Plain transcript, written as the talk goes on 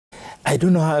I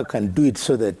don't know how I can do it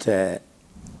so that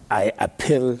I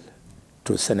appeal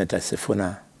to Senator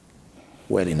Sifuna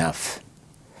well enough.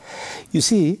 You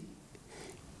see,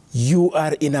 you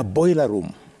are in a boiler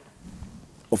room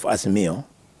of Azimio,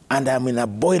 and I'm in a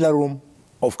boiler room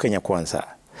of Kenya Kwanza.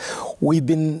 We've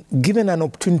been given an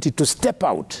opportunity to step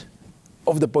out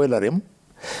of the boiler room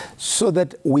so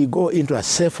that we go into a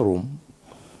safe room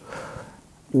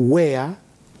where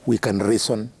we can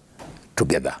reason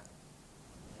together.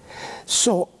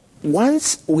 So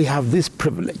once we have this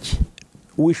privilege,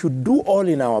 we should do all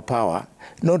in our power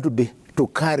not to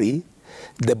carry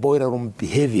the boiler room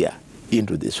behavior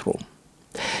into this room.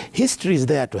 History is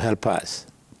there to help us,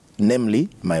 namely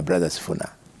my brother Sifuna.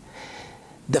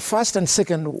 The First and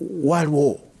Second World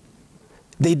War,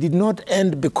 they did not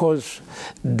end because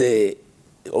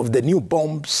of the new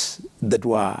bombs that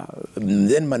were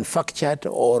then manufactured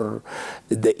or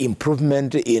the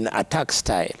improvement in attack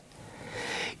style.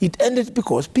 It ended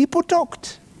because people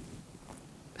talked.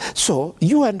 So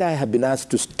you and I have been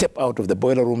asked to step out of the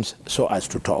boiler rooms so as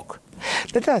to talk.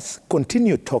 Let us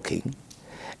continue talking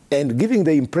and giving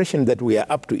the impression that we are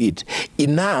up to it,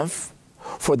 enough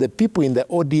for the people in the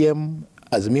ODM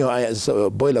as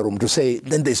boiler room to say,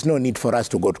 then there's no need for us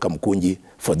to go to Kamkunji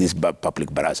for these public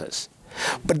barazas.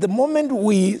 But the moment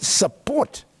we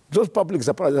support those public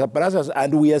barazas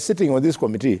and we are sitting on this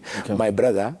committee, okay, my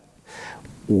brother,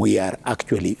 we are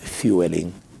actually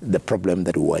fueling the problem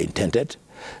that we were intended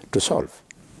to solve.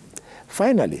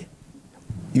 Finally,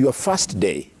 your first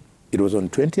day, it was on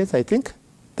 20th, I think.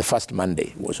 The first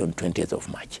Monday was on 20th of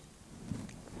March.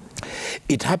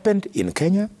 It happened in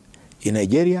Kenya, in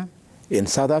Nigeria, in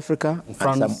South Africa, in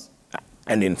France.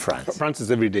 And in France. France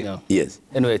is every day. Yeah. Yes.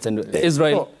 Anyway, it's in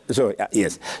Israel.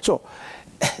 Yes. So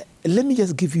let me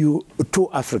just give you two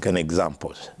African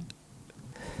examples.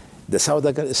 The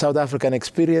South African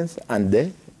experience and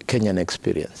the Kenyan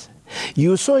experience.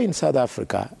 You saw in South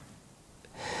Africa,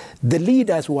 the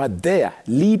leaders were there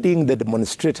leading the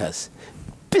demonstrators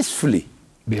peacefully.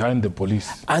 Behind the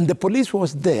police. And the police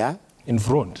was there. In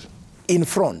front. In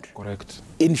front. Correct.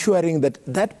 Ensuring that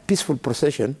that peaceful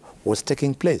procession was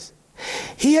taking place.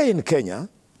 Here in Kenya,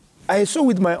 I saw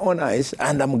with my own eyes,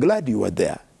 and I'm glad you were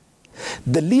there,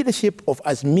 the leadership of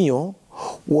Azimio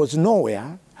was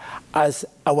nowhere as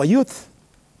our youth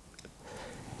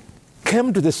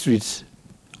came to the streets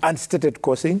and started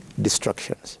causing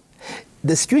destructions.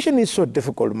 The situation is so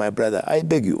difficult, my brother, I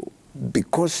beg you,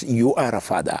 because you are a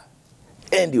father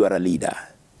and you are a leader.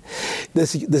 The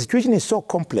situation is so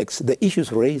complex, the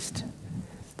issues raised,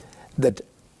 that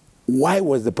why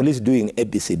was the police doing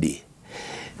ABCD?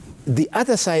 The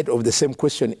other side of the same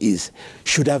question is,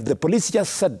 should have the police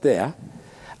just sat there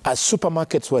as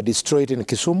supermarkets were destroyed in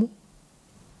Kisumu?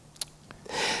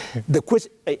 The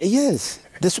question, yes,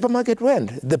 the supermarket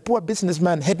went. The poor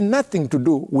businessman had nothing to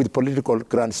do with political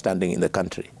grandstanding in the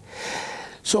country.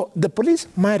 So the police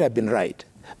might have been right.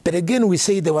 But again, we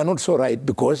say they were not so right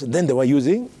because then they were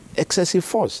using excessive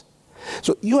force.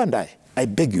 So you and I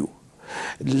beg you,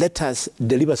 let us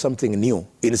deliver something new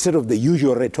instead of the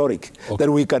usual rhetoric that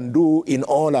we can do in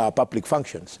all our public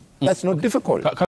functions. That's not difficult.